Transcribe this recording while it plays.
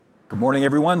Good morning,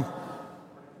 everyone.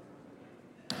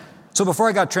 So before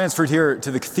I got transferred here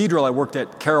to the cathedral, I worked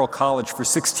at Carroll College for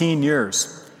 16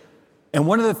 years. And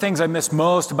one of the things I miss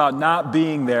most about not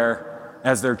being there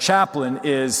as their chaplain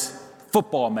is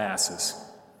football masses.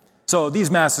 So these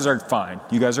masses are fine.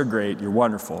 You guys are great. You're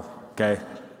wonderful, okay?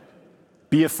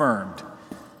 Be affirmed.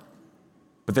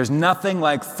 But there's nothing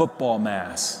like football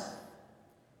mass.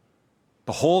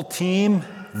 The whole team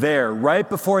there right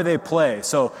before they play.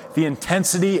 So the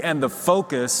intensity and the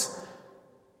focus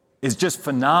is just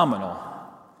phenomenal.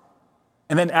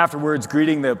 And then afterwards,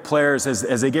 greeting the players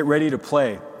as they get ready to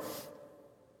play.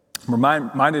 I'm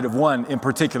reminded of one in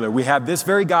particular. We have this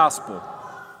very gospel,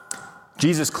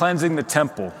 Jesus cleansing the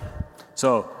temple.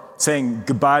 So saying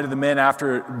goodbye to the men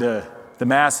after the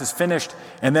mass is finished.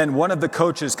 And then one of the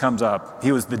coaches comes up.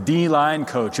 He was the D-line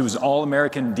coach. He was an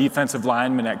All-American defensive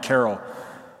lineman at Carroll.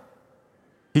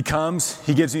 He comes,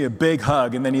 he gives me a big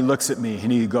hug, and then he looks at me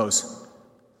and he goes,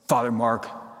 "Father Marc,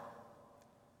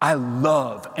 I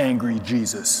love angry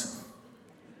Jesus.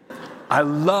 I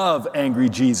love angry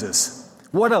Jesus."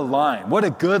 What a line. What a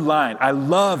good line. I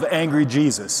love angry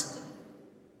Jesus.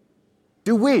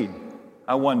 Do we?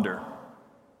 I wonder.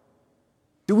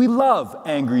 Do we love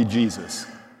angry Jesus?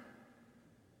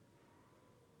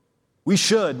 We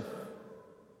should.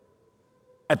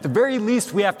 At the very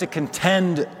least, we have to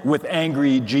contend with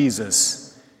angry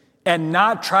Jesus and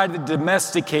not try to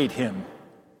domesticate him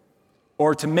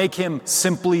or to make him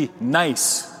simply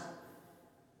nice.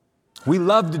 We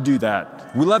love to do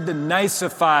that. We love to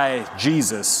nicify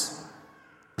Jesus,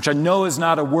 which I know is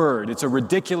not a word. It's a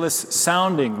ridiculous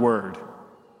sounding word.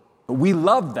 But we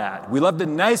love that. We love to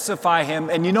nicify him.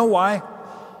 And you know why?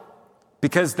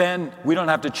 Because then we don't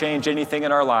have to change anything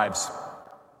in our lives.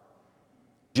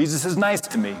 Jesus is nice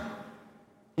to me.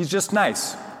 He's just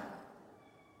nice.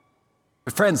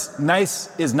 But friends, nice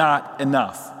is not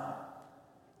enough.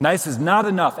 Nice is not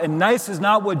enough. And nice is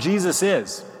not what Jesus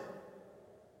is.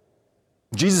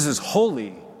 Jesus is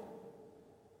holy.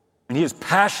 And he is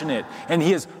passionate. And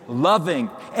he is loving.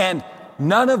 And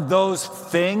none of those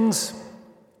things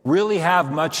really have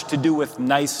much to do with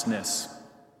niceness.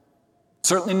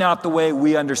 Certainly not the way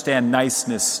we understand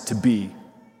niceness to be.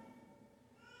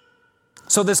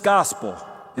 So this gospel,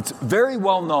 it's very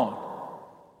well known.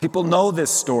 People know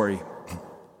this story.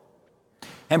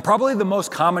 And probably the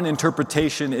most common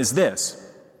interpretation is this,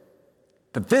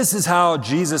 that this is how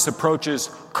Jesus approaches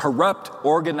corrupt,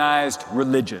 organized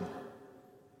religion.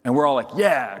 And we're all like,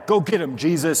 yeah, go get them,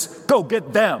 Jesus. Go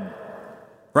get them.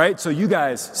 Right? So you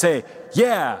guys say,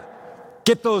 yeah,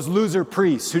 get those loser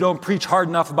priests who don't preach hard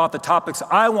enough about the topics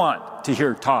I want to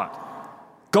hear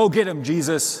taught. Go get them,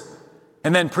 Jesus.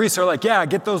 And then priests are like, yeah,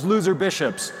 get those loser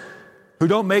bishops who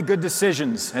don't make good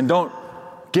decisions and don't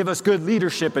give us good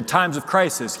leadership at times of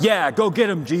crisis. Yeah, go get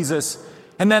them, Jesus.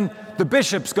 And then the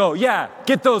bishops go, yeah,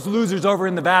 get those losers over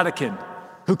in the Vatican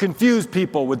who confuse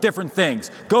people with different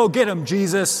things. Go get them,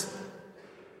 Jesus.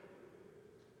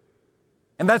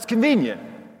 And that's convenient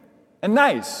and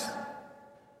nice.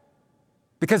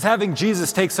 Because having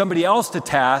Jesus take somebody else to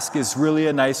task is really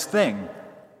a nice thing.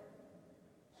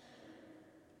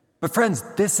 But friends,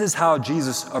 this is how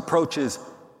Jesus approaches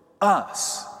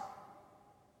us.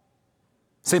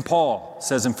 St. Paul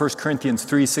says in 1 Corinthians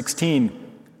 3:16,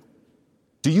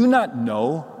 "Do you not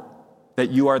know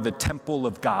that you are the temple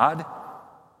of God?"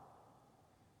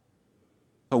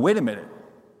 So wait a minute.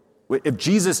 If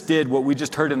Jesus did what we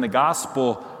just heard in the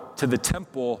gospel to the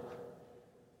temple,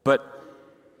 but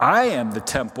I am the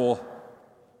temple,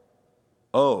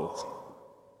 oh,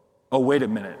 wait a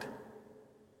minute.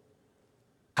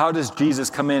 How does Jesus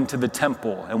come into the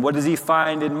temple, and what does he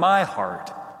find in my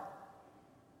heart?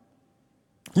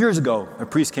 Years ago, a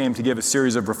priest came to give a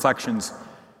series of reflections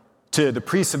to the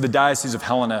priests of the Diocese of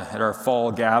Helena at our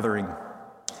fall gathering.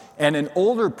 And an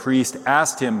older priest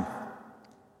asked him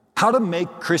how to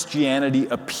make Christianity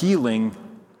appealing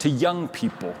to young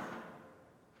people.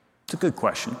 It's a good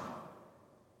question.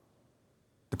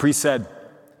 The priest said,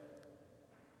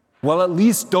 "Well, at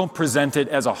least don't present it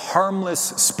as a harmless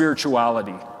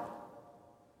spirituality."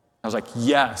 I was like,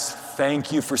 yes,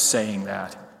 thank you for saying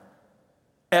that.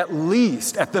 At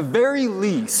least, at the very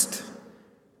least,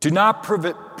 do not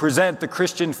present the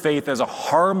Christian faith as a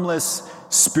harmless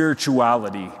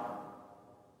spirituality,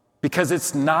 because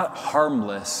it's not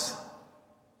harmless.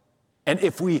 And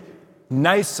if we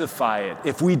nicify it,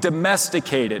 if we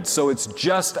domesticate it, so it's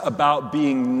just about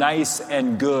being nice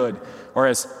and good, or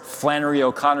as Flannery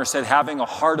O'Connor said, having a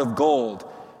heart of gold,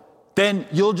 then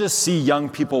you'll just see young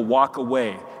people walk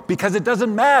away, because it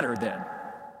doesn't matter then.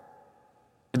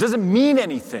 It doesn't mean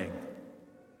anything.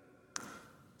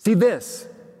 See this,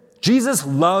 Jesus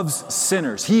loves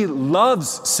sinners. He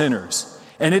loves sinners.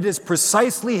 And it is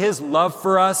precisely his love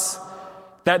for us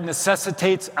that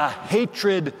necessitates a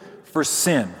hatred for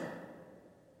sin.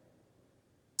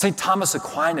 St. Thomas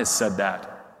Aquinas said that.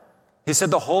 He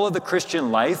said the whole of the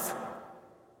Christian life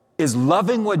is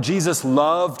loving what Jesus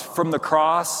loved from the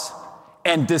cross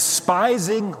and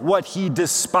despising what he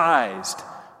despised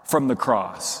from the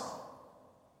cross.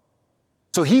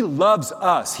 So he loves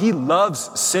us. He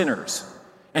loves sinners.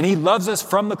 And he loves us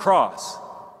from the cross.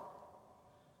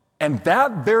 And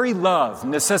that very love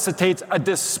necessitates a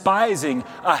despising,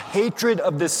 a hatred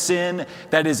of the sin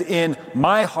that is in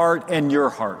my heart and your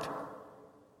heart.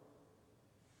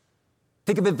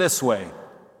 Think of it this way.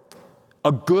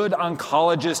 A good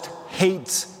oncologist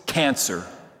hates cancer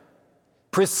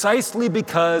precisely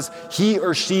because he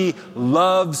or she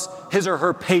loves his or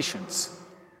her patients.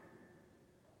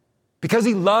 Because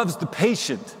he loves the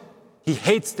patient, he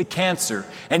hates the cancer,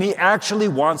 and he actually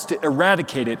wants to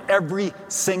eradicate it, every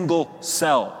single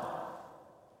cell.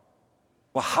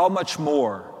 Well, how much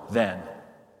more, then,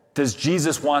 does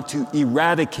Jesus want to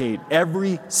eradicate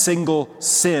every single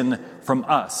sin from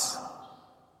us?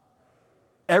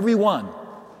 Every one.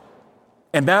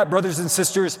 And that, brothers and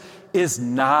sisters, is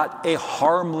not a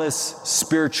harmless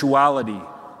spirituality.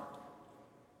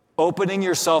 Opening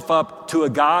yourself up to a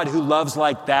God who loves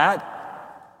like that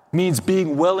means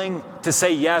being willing to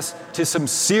say yes to some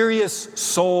serious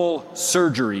soul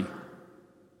surgery.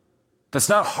 That's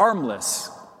not harmless.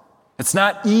 It's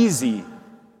not easy.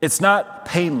 It's not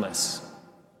painless.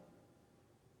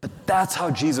 But that's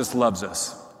how Jesus loves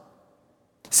us.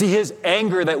 See, his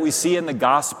anger that we see in the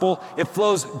gospel, it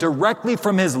flows directly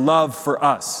from his love for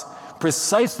us.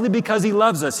 Precisely because he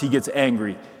loves us, he gets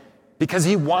angry. Because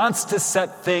he wants to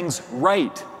set things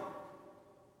right.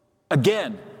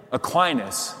 Again,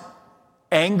 Aquinas,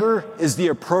 anger is the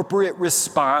appropriate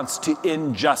response to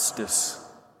injustice.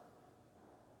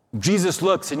 Jesus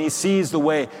looks and he sees the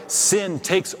way sin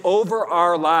takes over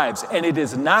our lives, and it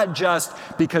is not just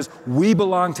because we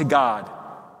belong to God,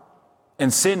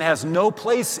 and sin has no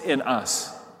place in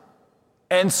us.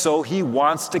 And so he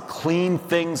wants to clean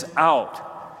things out.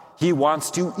 He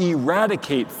wants to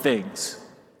eradicate things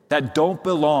that don't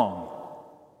belong.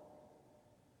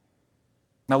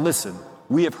 Now listen,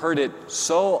 we have heard it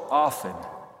so often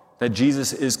that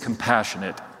Jesus is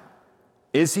compassionate.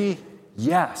 Is he?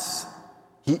 Yes,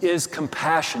 he is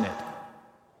compassionate.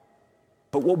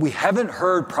 But what we haven't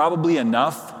heard probably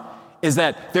enough is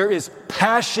that there is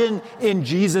passion in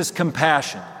Jesus'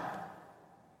 compassion.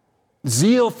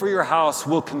 Zeal for your house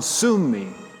will consume me.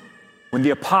 When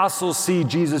the apostles see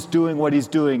Jesus doing what he's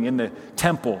doing in the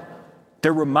temple,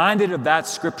 they're reminded of that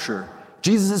scripture.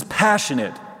 Jesus is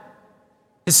passionate.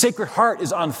 His sacred heart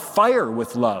is on fire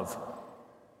with love.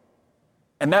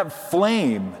 And that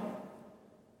flame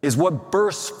is what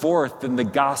bursts forth in the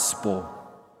gospel.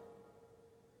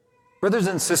 Brothers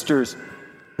and sisters,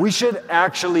 we should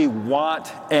actually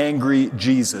want angry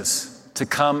Jesus to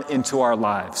come into our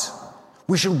lives.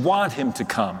 We should want him to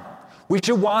come. We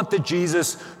should want the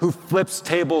Jesus who flips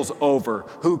tables over,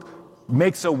 who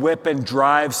makes a whip and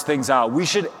drives things out. We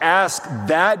should ask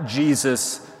that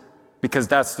Jesus, because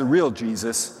that's the real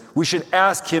Jesus, we should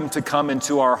ask him to come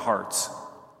into our hearts.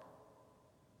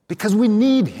 Because we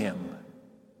need him.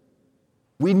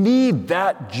 We need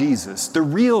that Jesus, the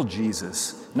real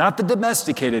Jesus, not the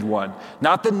domesticated one,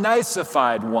 not the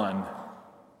niceified one.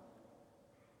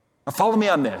 Now follow me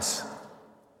on this.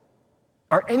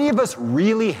 Are any of us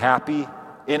really happy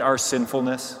in our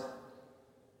sinfulness?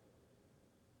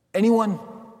 Anyone?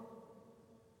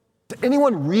 Is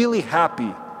anyone really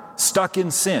happy stuck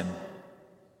in sin?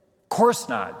 Of course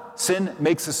not. Sin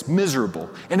makes us miserable,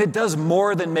 and it does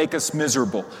more than make us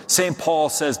miserable. St. Paul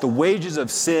says the wages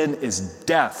of sin is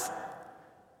death.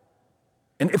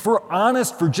 And if we're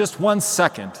honest for just 1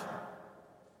 second,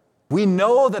 we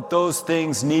know that those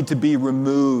things need to be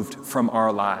removed from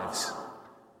our lives.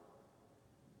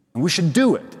 And we should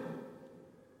do it,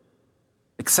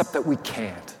 except that we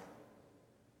can't.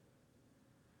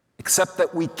 Except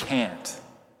that we can't.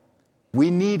 We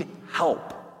need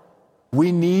help.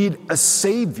 We need a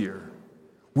Savior.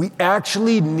 We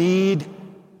actually need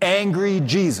angry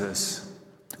Jesus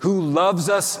who loves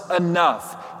us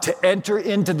enough to enter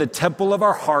into the temple of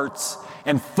our hearts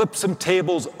and flip some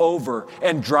tables over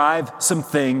and drive some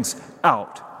things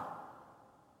out.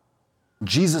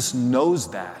 Jesus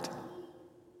knows that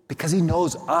because he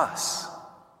knows us.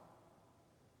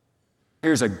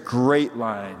 Here's a great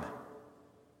line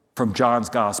from John's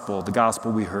gospel, the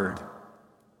gospel we heard.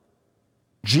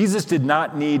 Jesus did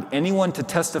not need anyone to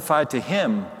testify to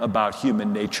him about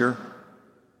human nature.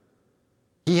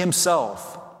 He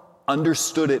himself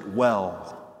understood it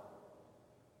well.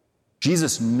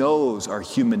 Jesus knows our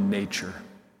human nature.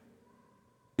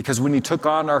 Because when he took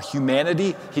on our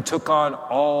humanity, he took on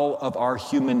all of our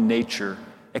human nature,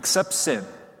 except sin.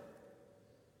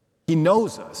 He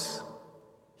knows us.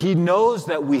 He knows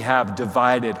that we have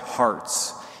divided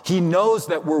hearts. He knows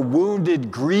that we're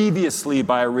wounded grievously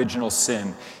by original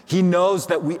sin. He knows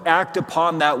that we act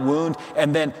upon that wound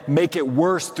and then make it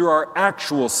worse through our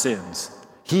actual sins.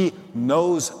 He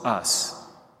knows us.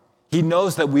 He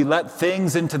knows that we let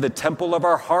things into the temple of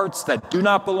our hearts that do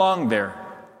not belong there.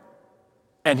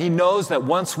 And he knows that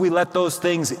once we let those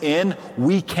things in,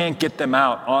 we can't get them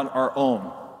out on our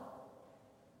own.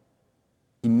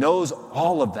 He knows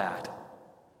all of that.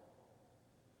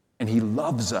 And he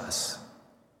loves us.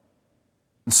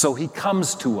 And so he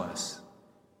comes to us.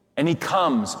 And he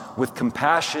comes with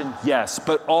compassion, yes,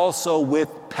 but also with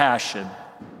passion.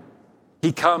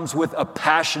 He comes with a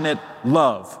passionate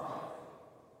love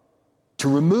to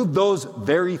remove those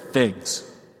very things.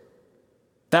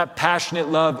 That passionate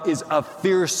love is a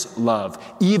fierce love,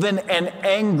 even an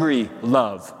angry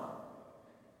love,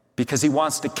 because he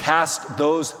wants to cast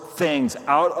those things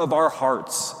out of our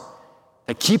hearts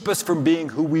that keep us from being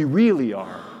who we really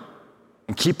are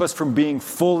and keep us from being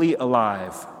fully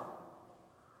alive.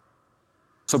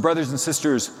 So, brothers and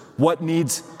sisters, what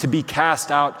needs to be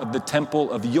cast out of the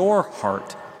temple of your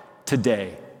heart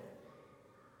today?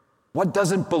 What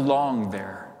doesn't belong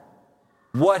there?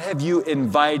 What have you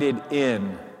invited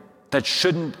in that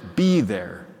shouldn't be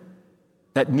there,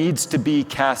 that needs to be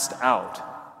cast out?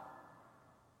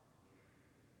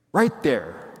 Right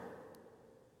there,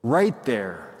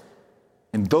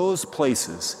 in those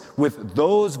places, with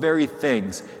those very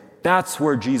things, that's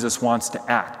where Jesus wants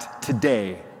to act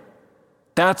today.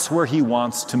 That's where he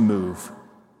wants to move.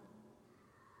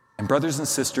 And brothers and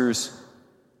sisters,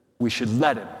 we should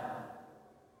let him.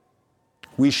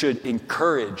 We should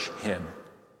encourage him.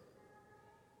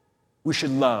 We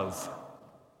should love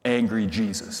angry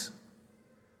Jesus.